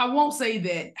 you know, I won't say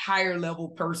that higher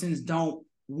level persons don't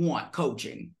want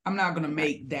coaching. I'm not going to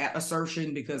make that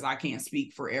assertion because I can't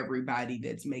speak for everybody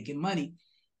that's making money.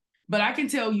 But I can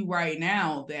tell you right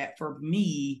now that for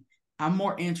me, I'm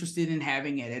more interested in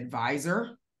having an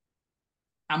advisor.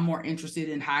 I'm more interested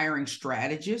in hiring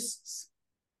strategists.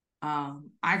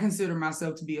 I consider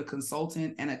myself to be a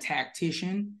consultant and a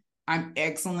tactician. I'm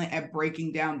excellent at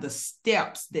breaking down the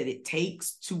steps that it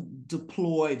takes to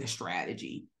deploy the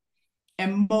strategy.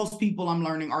 And most people I'm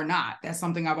learning are not. That's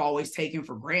something I've always taken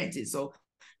for granted. So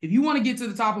if you want to get to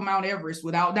the top of Mount Everest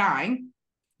without dying,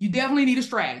 you definitely need a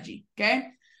strategy, okay?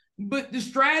 But the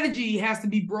strategy has to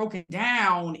be broken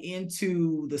down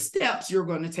into the steps you're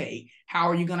going to take. How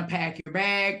are you going to pack your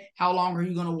bag? How long are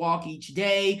you going to walk each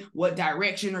day? What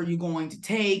direction are you going to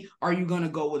take? Are you going to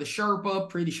go with a Sherpa?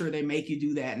 Pretty sure they make you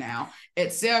do that now,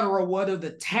 etc. What are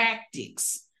the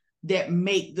tactics that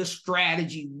make the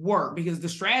strategy work? Because the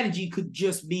strategy could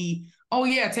just be, oh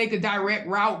yeah, take a direct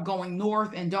route going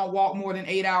north and don't walk more than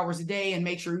 8 hours a day and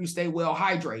make sure you stay well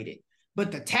hydrated.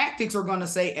 But the tactics are going to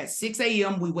say at 6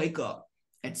 a.m. we wake up.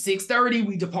 At 6:30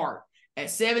 we depart. At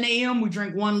 7 a.m. we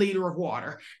drink 1 liter of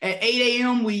water. At 8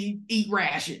 a.m. we eat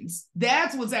rations.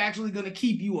 That's what's actually going to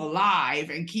keep you alive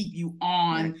and keep you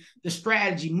on the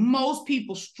strategy. Most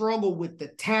people struggle with the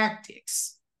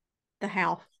tactics. The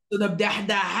how. So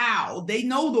the how. They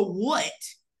know the what,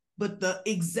 but the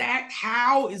exact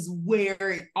how is where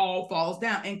it all falls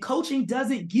down. And coaching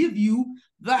doesn't give you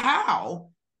the how.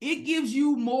 It gives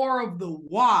you more of the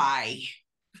why.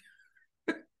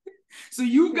 So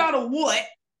you've got a what.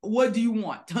 What do you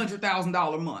want?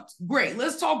 $100,000 months. Great.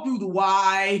 Let's talk through the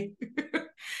why.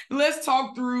 Let's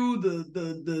talk through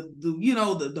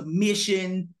the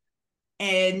mission.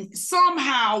 And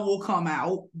somehow will come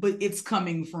out, but it's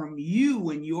coming from you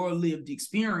and your lived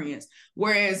experience.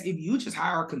 Whereas if you just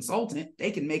hire a consultant, they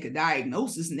can make a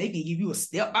diagnosis and they can give you a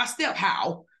step-by-step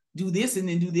how. Do this and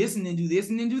then do this and then do this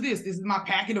and then do this. This is my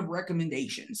packet of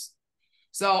recommendations.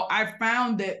 So I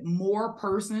found that more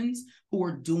persons who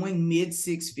are doing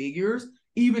mid-6 figures,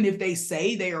 even if they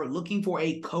say they are looking for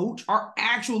a coach, are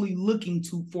actually looking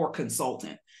for a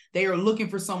consultant. They are looking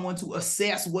for someone to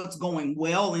assess what's going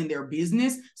well in their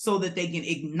business so that they can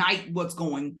ignite what's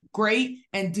going great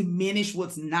and diminish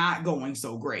what's not going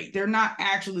so great. They're not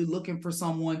actually looking for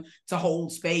someone to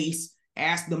hold space,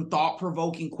 ask them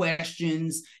thought-provoking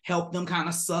questions, help them kind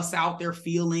of suss out their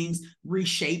feelings,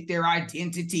 reshape their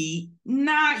identity.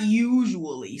 Not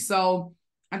usually. So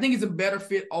I think it's a better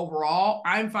fit overall.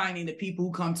 I'm finding that people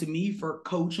who come to me for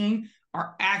coaching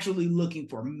are actually looking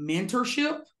for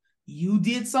mentorship. You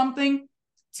did something,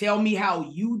 tell me how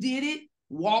you did it,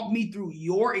 walk me through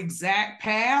your exact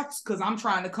paths, because I'm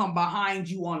trying to come behind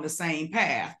you on the same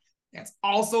path. That's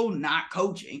also not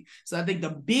coaching. So I think the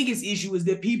biggest issue is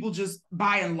that people just,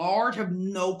 by and large, have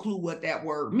no clue what that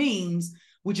word means,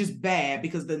 which is bad,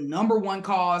 because the number one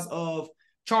cause of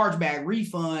chargeback,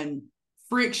 refund,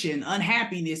 friction,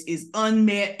 unhappiness is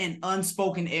unmet and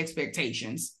unspoken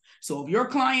expectations. So if your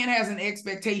client has an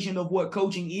expectation of what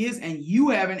coaching is and you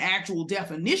have an actual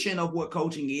definition of what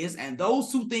coaching is, and those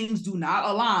two things do not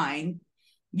align,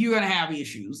 you're going to have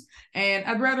issues. And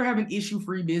I'd rather have an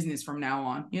issue-free business from now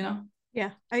on, you know?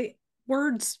 Yeah.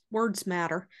 Words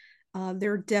matter.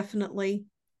 They're definitely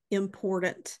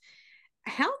important.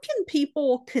 How can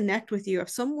people connect with you if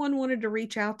someone wanted to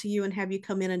reach out to you and have you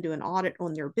come in and do an audit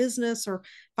on their business or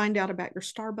find out about your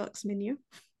Starbucks menu?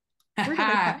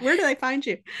 Where do they find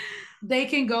you? They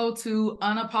can go to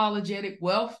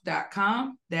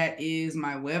unapologeticwealth.com. That is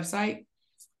my website.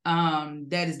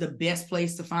 That is the best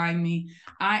place to find me.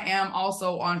 I am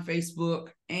also on Facebook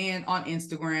and on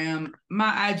Instagram.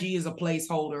 My IG is a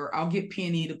placeholder. I'll get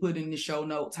Penny to put in the show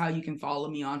notes how you can follow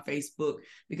me on Facebook,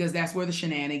 because that's where the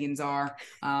shenanigans are.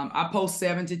 I post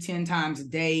 7 to 10 times a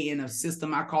day in a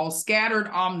system I call scattered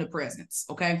omnipresence.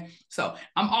 Okay. So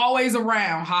I'm always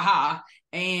around, haha,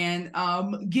 and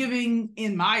giving,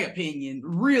 in my opinion,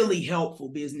 really helpful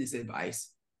business advice.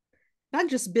 Not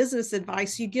just business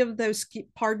advice, you give those,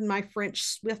 pardon my French,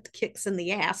 swift kicks in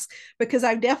the ass, because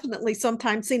I've definitely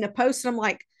sometimes seen a post and I'm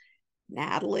like,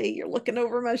 Natalie, you're looking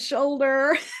over my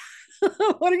shoulder.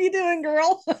 What are you doing,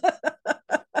 girl?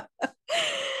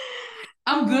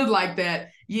 I'm good like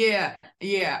that. Yeah.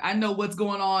 I know what's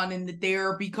going on in the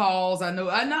therapy calls. I know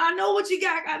what you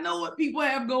got. I know what people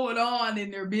have going on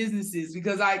in their businesses,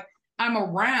 because I'm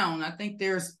around. I think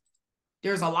there's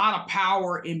a lot of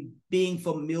power in being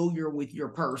familiar with your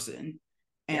person.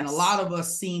 And yes, a lot of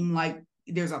us seem like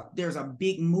there's a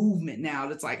big movement now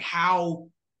that's like, how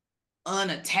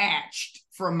unattached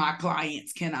from my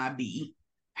clients can I be?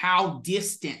 How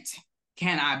distant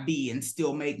can I be and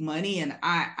still make money? And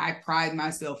I pride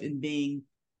myself in being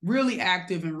really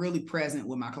active and really present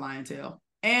with my clientele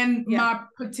and my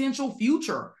potential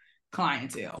future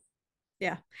clientele.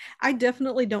 Yeah, I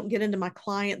definitely don't get into my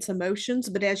clients' emotions,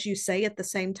 but as you say, at the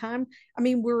same time, I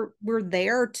mean, we're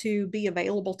there to be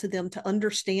available to them, to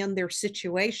understand their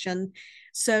situation,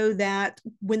 so that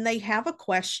when they have a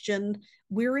question,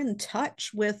 we're in touch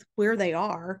with where they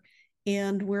are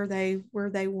and where they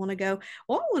want to go.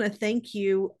 Well, I want to thank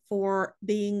you for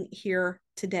being here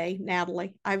today,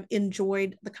 Natalie. I've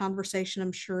enjoyed the conversation.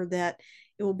 I'm sure that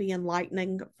it will be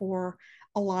enlightening for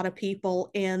a lot of people,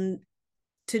 and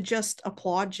to just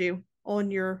applaud you on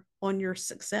your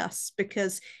success,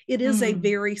 because it is a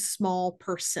very small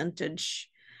percentage.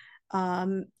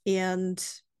 And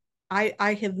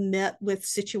I have met with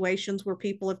situations where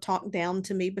people have talked down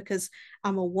to me because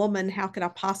I'm a woman. How could I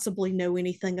possibly know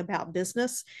anything about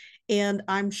business? And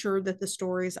I'm sure that the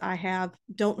stories I have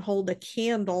don't hold a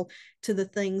candle to the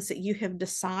things that you have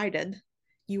decided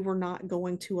you were not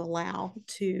going to allow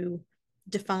to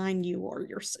define you or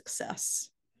your success.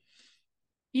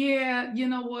 Yeah, you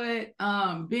know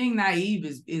what? Being naive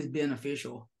is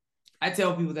beneficial. I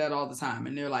tell people that all the time,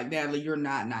 and they're like, Natalie, you're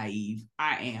not naive.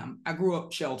 I am. I grew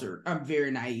up sheltered. I'm very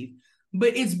naive.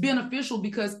 But it's beneficial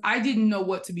because I didn't know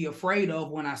what to be afraid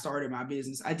of when I started my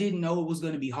business. I didn't know it was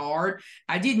going to be hard.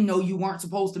 I didn't know you weren't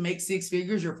supposed to make 6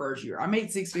 figures your first year. I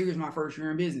made 6 figures my first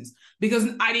year in business because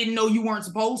I didn't know you weren't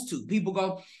supposed to. People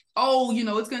go, oh,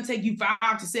 it's going to take you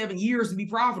 5 to 7 years to be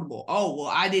profitable. Oh,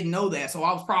 well, I didn't know that. So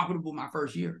I was profitable my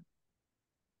first year.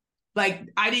 Like,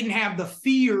 I didn't have the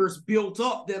fears built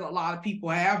up that a lot of people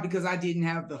have because I didn't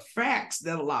have the facts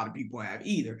that a lot of people have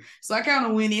either. So I kind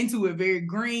of went into it very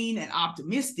green and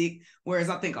optimistic, whereas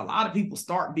I think a lot of people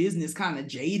start business kind of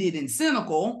jaded and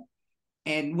cynical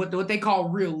and what they call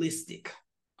realistic.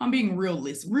 I'm being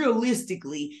realistic.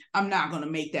 Realistically, I'm not going to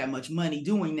make that much money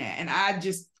doing that. And I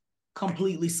just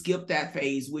completely skipped that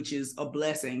phase, which is a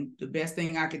blessing. The best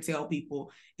thing I could tell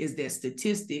people is that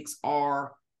statistics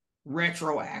are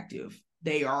retroactive.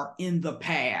 They are in the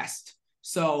past.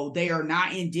 So they are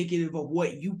not indicative of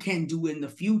what you can do in the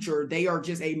future. They are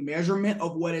just a measurement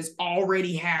of what has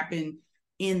already happened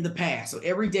in the past. So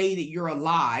every day that you're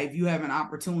alive, you have an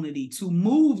opportunity to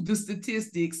move the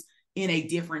statistics in a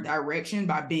different direction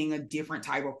by being a different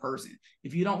type of person.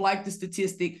 If you don't like the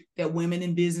statistic that women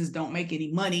in business don't make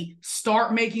any money,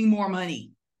 start making more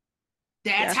money.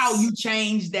 That's how you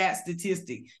change that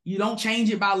statistic. You don't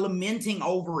change it by lamenting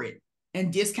over it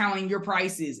and discounting your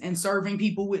prices and serving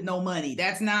people with no money.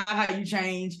 That's not how you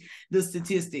change the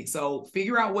statistics. So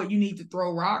figure out what you need to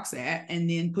throw rocks at and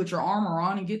then put your armor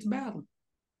on and get to battle.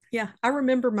 Yeah, I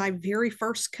remember my very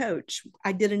first coach.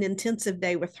 I did an intensive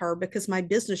day with her because my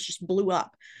business just blew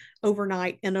up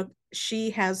overnight. And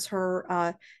she has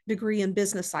her degree in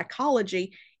business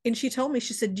psychology. And she told me,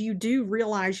 she said, you do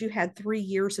realize you had 3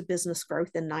 years of business growth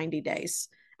in 90 days.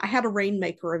 I had a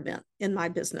Rainmaker event in my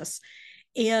business.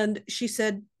 And she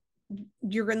said,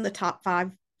 you're in the top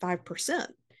 5%.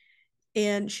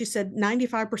 And she said,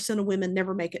 95% of women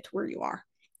never make it to where you are.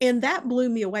 And that blew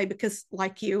me away because,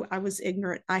 like you, I was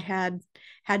ignorant. I had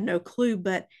no clue,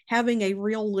 but having a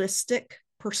realistic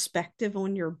perspective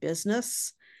on your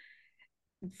business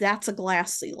that's a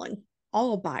glass ceiling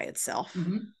all by itself.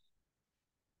 Mm-hmm.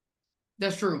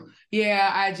 That's true.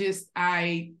 Yeah,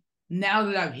 I now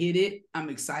that I've hit it, I'm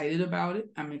excited about it.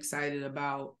 I'm excited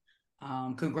about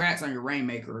congrats on your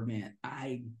Rainmaker event.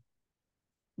 I'm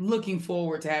looking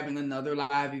forward to having another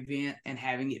live event and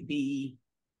having it be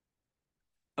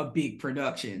a big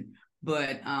production.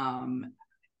 But I'm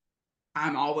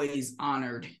always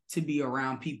honored to be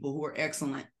around people who are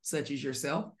excellent, such as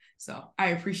yourself. So I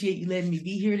appreciate you letting me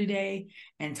be here today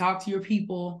and talk to your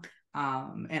people.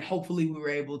 And hopefully we were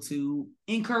able to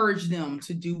encourage them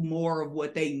to do more of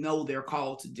what they know they're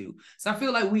called to do. So I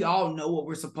feel like we all know what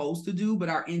we're supposed to do, but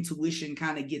our intuition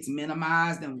kind of gets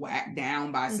minimized and whacked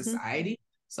down by society.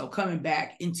 So coming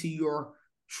back into your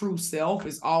true self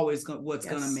is always what's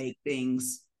going to make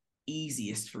things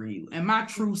easiest for you. And my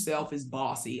true self is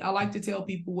bossy. I like to tell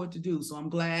people what to do. So I'm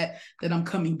glad that I'm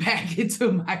coming back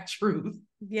into my truth.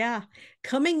 Yeah,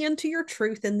 coming into your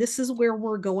truth. And this is where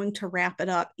we're going to wrap it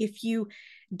up. If you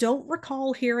don't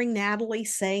recall hearing Natalie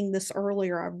saying this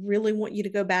earlier, I really want you to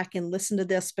go back and listen to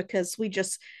this because we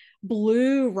just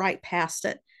blew right past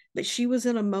it. But she was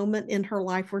in a moment in her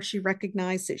life where she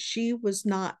recognized that she was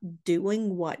not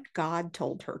doing what God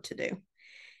told her to do.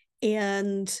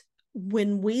 And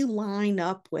when we line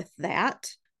up with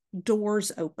that,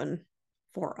 doors open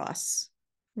for us.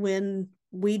 When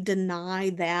we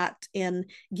deny that and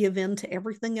give in to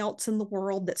everything else in the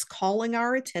world that's calling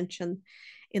our attention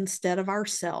instead of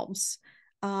ourselves,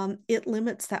 it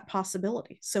limits that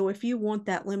possibility. So if you want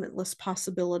that limitless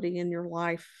possibility in your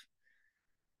life,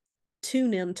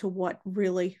 tune into what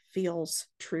really feels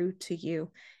true to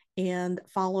you and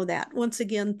follow that. Once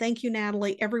again, thank you,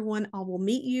 Natalie. Everyone, I will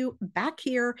meet you back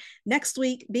here next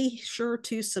week. Be sure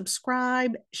to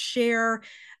subscribe, share,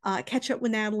 catch up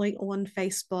with Natalie on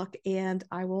Facebook, and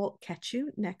I will catch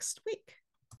you next week.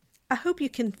 I hope you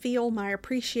can feel my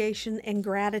appreciation and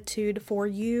gratitude for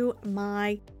you,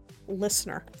 my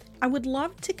listener. I would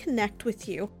love to connect with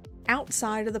you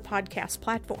outside of the podcast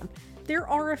platform. There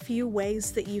are a few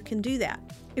ways that you can do that.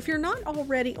 If you're not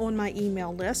already on my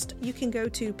email list, you can go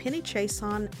to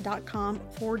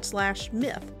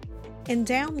pennychason.com/myth and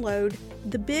download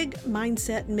the Big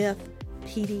Mindset Myth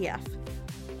PDF.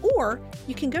 Or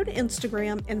you can go to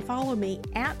Instagram and follow me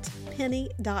at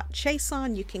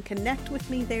penny.chason. You can connect with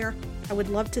me there. I would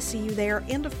love to see you there.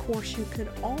 And of course, you could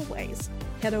always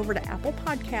head over to Apple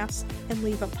Podcasts and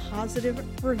leave a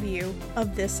positive review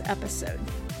of this episode.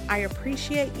 I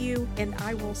appreciate you, and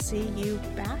I will see you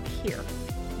back here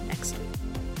next week.